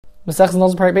Masechtas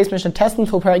Nazir Perek Beis Mishnah Testin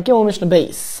Full Perek Gimel Mishnah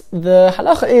Beis. The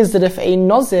halacha is that if a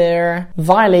Nazir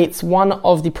violates one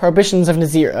of the prohibitions of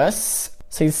Nazirus,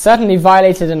 so he's certainly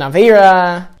violated an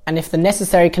Aveira, and if the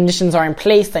necessary conditions are in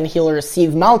place, then he'll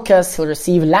receive malchus, he'll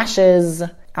receive lashes.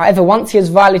 However, once he has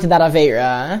violated that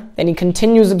Aveira, then he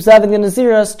continues observing the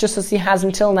Nazirus just as he has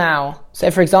until now.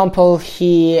 So, for example,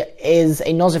 he is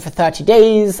a Nazir for 30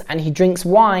 days, and he drinks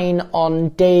wine on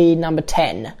day number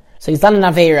 10. So he's done an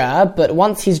Aveira, but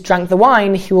once he's drank the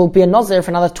wine, he will be a Nazir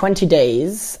for another 20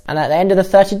 days, and at the end of the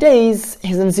 30 days,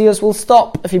 his Nazirus will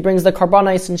stop if he brings the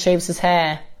karbanos and shaves his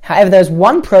hair. However, there's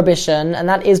one prohibition, and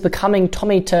that is becoming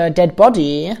Tomei to a dead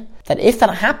body, that if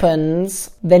that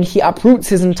happens, then he uproots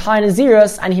his entire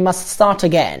Nazirus and he must start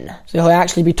again. So he'll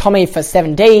actually be Tomei for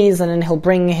 7 days, and then he'll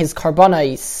bring his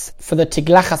karbanos for the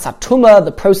Tiglachas Atuma,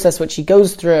 the process which he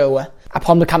goes through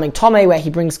upon becoming Tomei, where he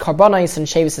brings karbanos and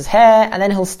shaves his hair, and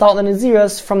then he'll start the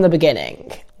Nazirus from the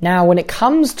beginning. Now, when it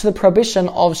comes to the prohibition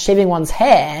of shaving one's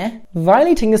hair,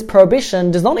 violating this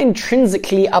prohibition does not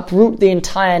intrinsically uproot the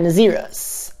entire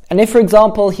Nazirus. And if, for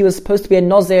example, he was supposed to be a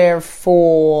Nazir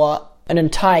for an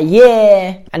entire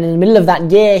year, and in the middle of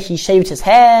that year he shaved his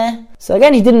hair, so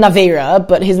again he did an Aveira,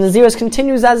 but his Nazirus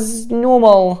continues as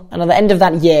normal, and at the end of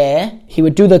that year he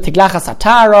would do the Tiglachas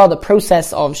Atara, the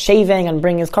process of shaving and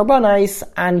bring his karbanos,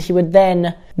 and he would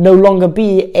then no longer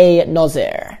be a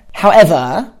Nazir.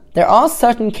 However, there are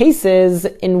certain cases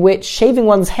in which shaving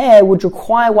one's hair would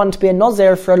require one to be a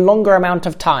Nazir for a longer amount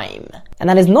of time. And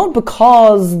that is not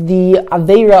because the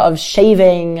Aveira of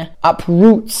shaving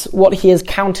uproots what he has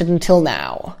counted until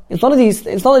now. It's not that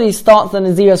he starts the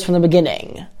Nazirus from the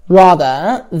beginning.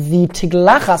 Rather, the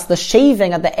Tiglachas, the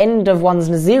shaving at the end of one's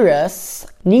Nazirus,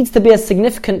 needs to be a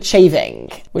significant shaving,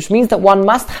 which means that one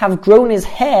must have grown his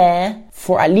hair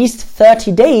for at least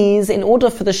 30 days in order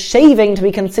for the shaving to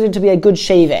be considered to be a good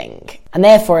shaving. And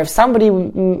therefore, if somebody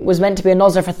was meant to be a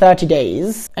Nazir for 30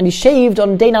 days, and he shaved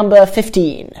on day number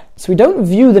 15, so we don't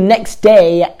view the next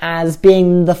day as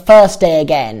being the first day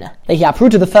again. That he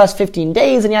uprooted the first 15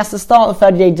 days and he has to start the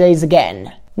 30 days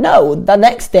again. No, the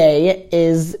next day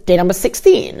is day number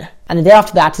 16, and the day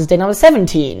after that is day number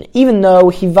 17, even though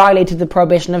he violated the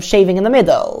prohibition of shaving in the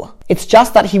middle. It's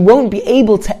just that he won't be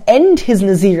able to end his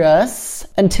Nazirus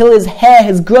until his hair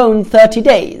has grown 30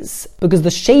 days, because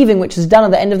the shaving which is done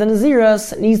at the end of the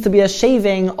Nazirus needs to be a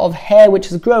shaving of hair which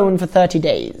has grown for 30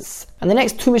 days. And the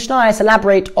next two Mishnayos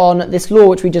elaborate on this law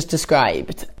which we just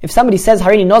described. If somebody says,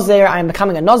 Harini Nazir, I am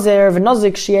becoming a Nazir,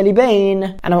 v'nozik shi'eli bein,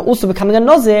 and I'm also becoming a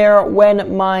Nazir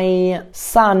when my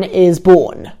son is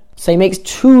born. So he makes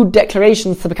two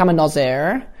declarations to become a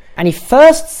Nazir, and he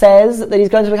first says that he's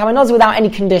going to become a Nazir without any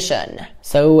condition.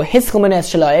 So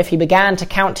if he began to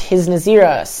count his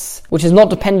Nazirus, which is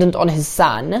not dependent on his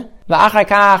son,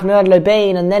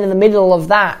 and then in the middle of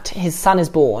that his son is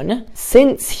born,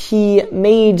 since he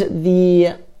made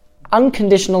the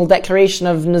unconditional declaration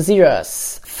of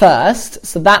Nazirus first,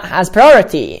 so that has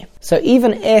priority. So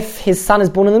even if his son is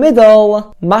born in the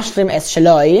middle, mashlim es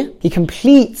shaloi, he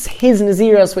completes his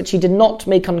Nazirus which he did not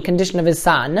make on condition of his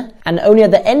son, and only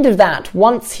at the end of that,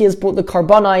 once he has brought the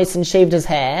karbanos and shaved his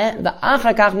hair,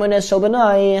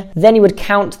 then he would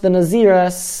count the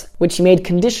Nazirus which he made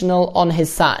conditional on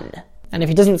his son. And if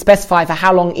he doesn't specify for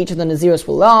how long each of the Nazirus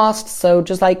will last, so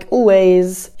just like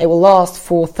always, it will last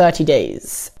for 30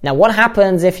 days. Now what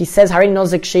happens if he says, Harini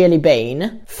Nozik Shi'eli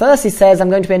Bein? First he says, I'm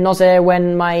going to be a Nazir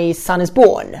when my son is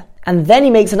born. And then he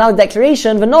makes another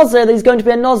declaration, the Nazir, that he's going to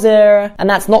be a Nazir, and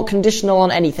that's not conditional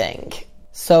on anything.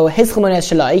 So his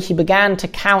he began to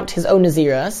count his own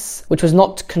Nazirus, which was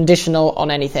not conditional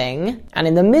on anything. And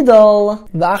in the middle,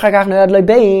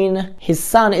 his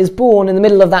son is born in the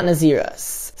middle of that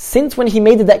Nazirus. Since when he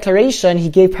made the declaration, he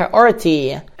gave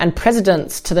priority and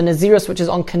precedence to the Nazirus which is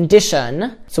on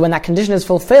condition, so when that condition is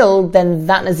fulfilled, then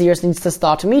that Nazirus needs to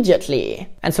start immediately.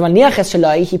 And so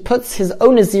he puts his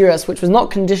own Nazirus, which was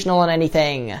not conditional on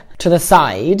anything, to the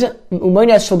side, and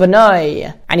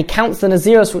he counts the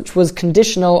Nazirus which was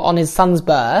conditional on his son's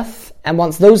birth, and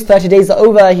once those 30 days are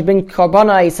over, he brings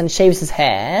karbanos and shaves his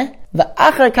hair,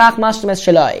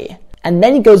 and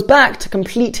then he goes back to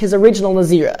complete his original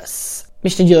Nazirus.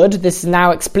 Mishnah Yud, this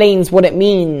now explains what it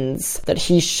means that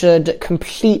he should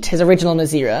complete his original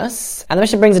Nazirus. And the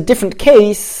Mishnah brings a different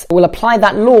case. We'll apply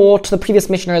that law to the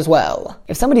previous Mishnah as well.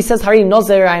 If somebody says, Harini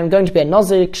Nazir, I am going to be a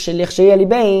Nazir,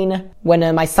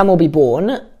 when my son will be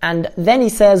born, and then he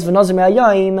says, V'nazir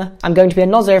me'ayim, I'm going to be a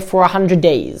Nazir for 100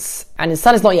 days. And his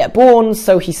son is not yet born,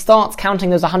 so he starts counting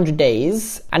those 100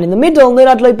 days. And in the middle,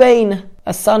 Nirad lo bein,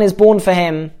 a son is born for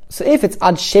him. So if it's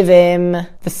Ad Shivim,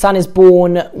 the son is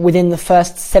born within the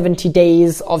first 70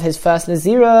 days of his first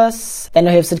Nazirus, then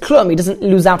no said Klum, he doesn't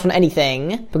lose out on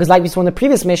anything, because like we saw in the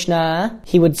previous Mishnah,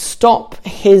 he would stop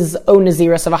his own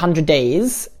Nazirus of 100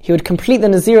 days, he would complete the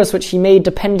Nazirus which he made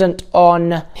dependent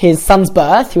on his son's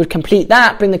birth, he would complete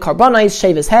that, bring the Karbanos,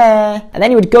 shave his hair, and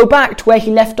then he would go back to where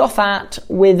he left off at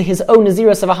with his own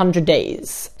Nazirus of 100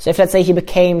 days. So if let's say he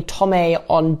became Tomei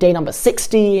on day number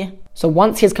 60, so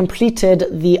once he has completed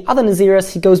the other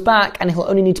Nazirus, he goes back and he'll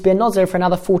only need to be a Nazir for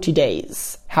another 40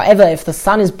 days. However, if the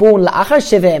son is born La'achar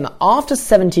Shivim after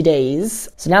 70 days,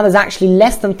 so now there's actually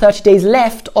less than 30 days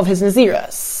left of his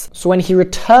Nazirus. So when he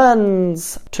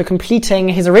returns to completing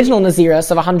his original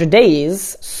Nazirus of 100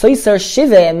 days, Soiser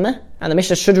Shivim, and the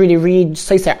Mishnah should really read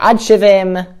Soiser Ad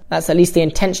Shivim, that's at least the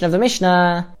intention of the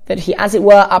Mishnah, that he, as it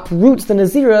were, uproots the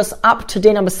Nazirus up to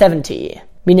day number 70.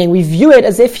 Meaning we view it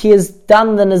as if he has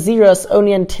done the Nazirus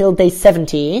only until day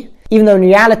 70, even though in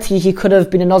reality he could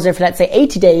have been a Nazir for let's say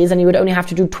 80 days and he would only have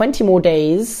to do 20 more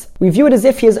days. We view it as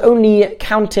if he has only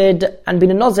counted and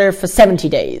been a Nazir for 70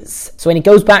 days. So when he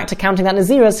goes back to counting that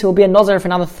Nazirus, he will be a Nazir for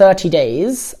another 30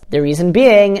 days. The reason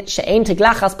being, she'ein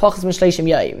teglachas pochas m'shleishim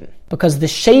yom. Because the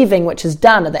shaving which is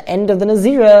done at the end of the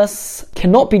Nazirus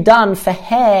cannot be done for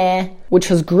hair which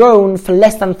has grown for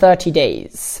less than 30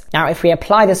 days. Now, if we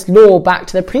apply this law back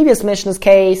to the previous Mishnah's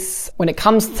case, when it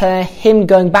comes to him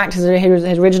going back to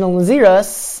his original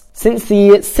Nazirus, since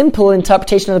the simple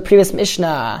interpretation of the previous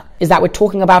Mishnah is that we're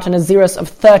talking about a Nazirus of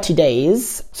 30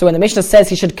 days, so when the Mishnah says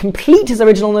he should complete his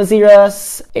original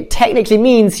Nazirus, it technically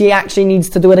means he actually needs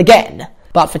to do it again.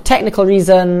 But for technical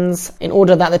reasons, in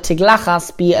order that the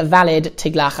tiglachas be a valid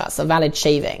tiglachas, a valid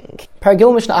shaving.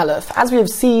 Paragil Mishnah Aleph. As we have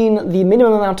seen, the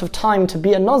minimum amount of time to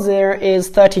be a Nazir is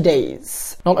 30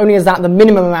 days. Not only is that the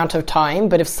minimum amount of time,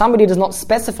 but if somebody does not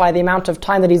specify the amount of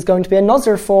time that he's going to be a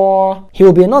Nazir for, he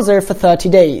will be a Nazir for 30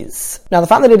 days. Now the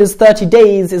fact that it is 30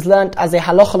 days is learnt as a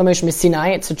halacha l'Moshe Sinai.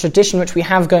 It's a tradition which we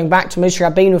have going back to Moshe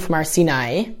Rabbeinu from our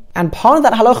Sinai. And part of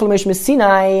that halacha l'Moshe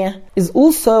Sinai is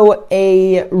also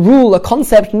a rule, a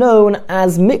concept known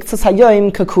as miktzas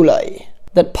hayom kakulai.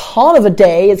 That part of a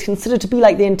day is considered to be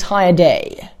like the entire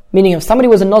day. Meaning if somebody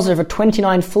was a Nazir for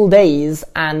 29 full days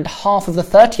and half of the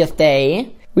 30th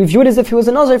day, we view it as if he was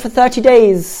a Nazir for 30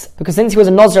 days. Because since he was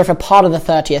a Nazir for part of the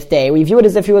 30th day, we view it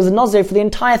as if he was a Nazir for the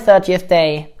entire 30th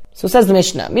day. So says the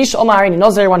Mishnah, Mish Omar in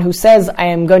Nazir, one who says, I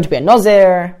am going to be a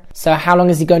Nazir. So how long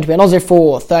is he going to be a Nazir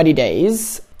for? 30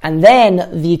 days. And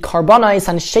then the karbanos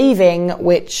and shaving,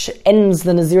 which ends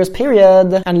the Nazirus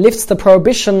period and lifts the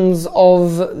prohibitions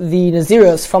of the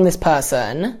Nazirus from this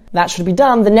person, that should be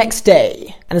done the next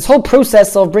day. And this whole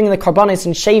process of bringing the karbanos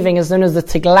and shaving is known as the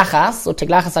tiglachas, or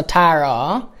tiglachas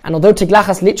atara. And although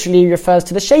tiglachas literally refers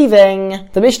to the shaving,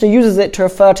 the Mishnah uses it to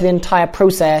refer to the entire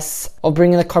process of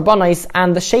bringing the karbanos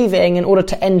and the shaving in order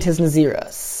to end his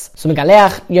Nazirus. So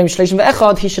Megaleach Yom Shloshim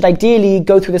Ve'echad, he should ideally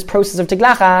go through this process of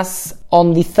tiglachas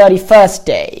on the 31st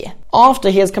day, after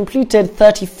he has completed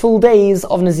 30 full days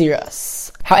of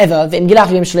Nazirus. However, V'im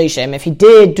Gilach Yom Shloshim, if he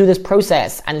did do this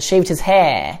process and shaved his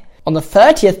hair on the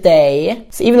 30th day,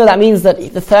 so even though that means that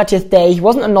the 30th day he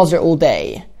wasn't a Nazir all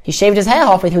day, he shaved his hair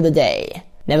halfway through the day.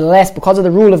 Nevertheless, because of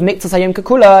the rule of miktzas hayom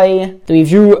kakulai, that we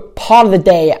view part of the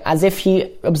day as if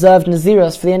he observed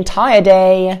Nazirus for the entire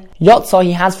day, Yotzah,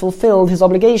 he has fulfilled his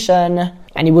obligation,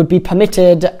 and he would be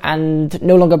permitted and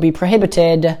no longer be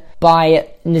prohibited by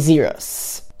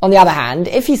Nazirus. On the other hand,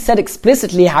 if he said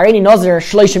explicitly, Hareini Nazir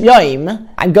shloshim yom,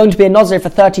 I'm going to be a Nazir for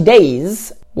 30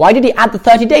 days, why did he add the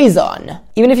 30 days on?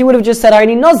 Even if he would have just said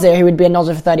Hareini Nazir, he would be a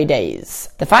Nazir for 30 days.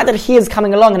 The fact that he is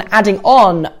coming along and adding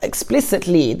on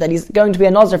explicitly that he's going to be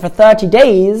a Nazir for 30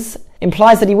 days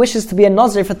implies that he wishes to be a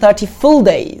Nazir for 30 full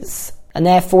days. And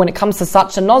therefore, when it comes to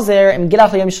such a Nazir,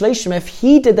 if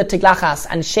he did the tiglachas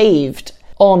and shaved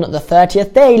on the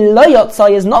 30th day, Lo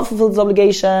Yotzai is not fulfilled his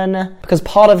obligation, because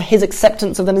part of his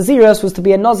acceptance of the Nazirus was to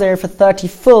be a Nazir for 30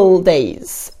 full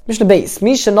days. Mishnah Beis,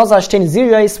 Misha Nazar Shtei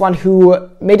Nazirus, one who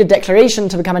made a declaration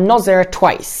to become a Nazir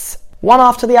twice, one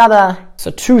after the other. So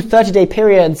 2 30-day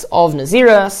periods of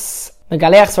Nazirus. He should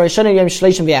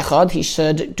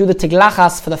do the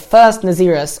tiglachas for the first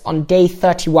Nazirus on day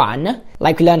 31,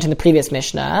 like we learned in the previous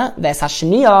Mishnah.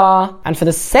 And for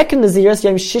the second Nazirus,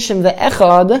 Yom Shishim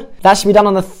ve'echad, that should be done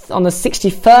on the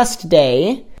 61st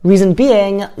day. Reason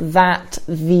being that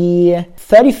the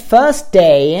 31st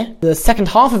day, the second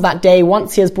half of that day,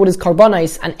 once he has brought his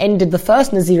karbanos and ended the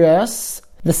first Nazirus,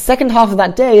 the second half of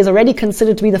that day is already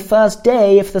considered to be the first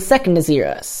day for the second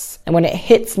Nazirus. And when it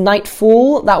hits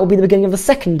nightfall, that will be the beginning of the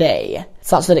second day,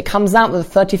 such that it comes out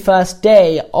that the 31st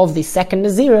day of the second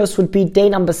Nazirus would be day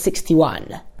number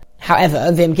 61. However,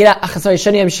 if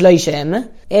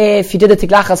you did the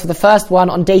tiglachas for the first one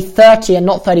on day 30 and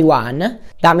not 31,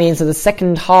 that means that the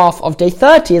second half of day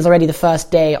 30 is already the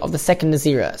first day of the second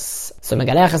Nazirus. So he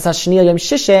can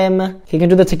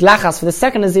do the tiglachas for the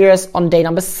second Nazirus on day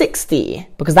number 60,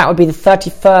 because that would be the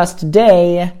 31st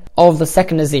day of the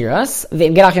second Nazirus. If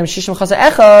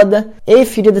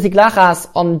you did the tiglachas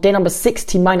on day number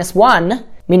 60 minus 1,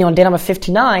 meaning on day number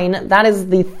 59, that is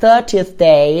the 30th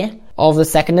day of the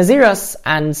second Nazirus,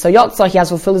 and so Yotzah, he has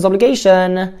fulfilled his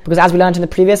obligation, because as we learned in the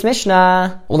previous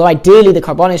Mishnah, although ideally the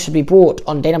karbonis should be bought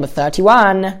on day number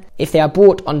 31, if they are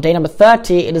bought on day number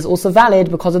 30, it is also valid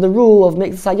because of the rule of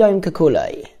Mikzas Hayom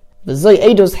Kakulei. V'zoi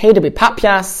Eidos Heida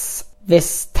B'Papias.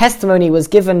 This testimony was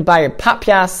given by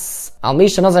Papias Al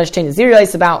Misha Nazir Shtein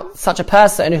Nazirus, about such a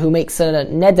person who makes a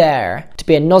neder to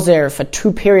be a Nazir for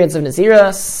 2 periods of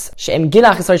Nazirus. She'em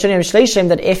Gilach is Shleishim,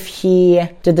 that if he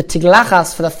did the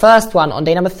Tiglachas for the first one on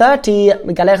day number 30,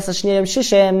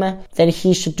 then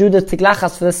he should do the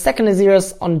Tiglachas for the second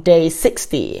Nazirus on day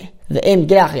 60. Then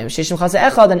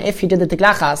if he did the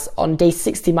Tiglachas on day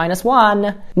 60 minus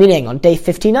 1, meaning on day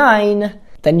 59,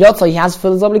 then Yotzah, he has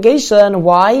fulfilled his obligation.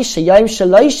 Why? Because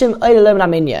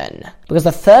the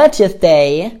 30th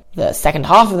day, the second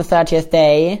half of the 30th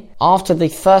day, after the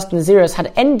first Nazirus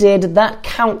had ended, that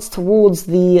counts towards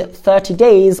the 30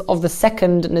 days of the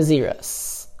second Nazirus.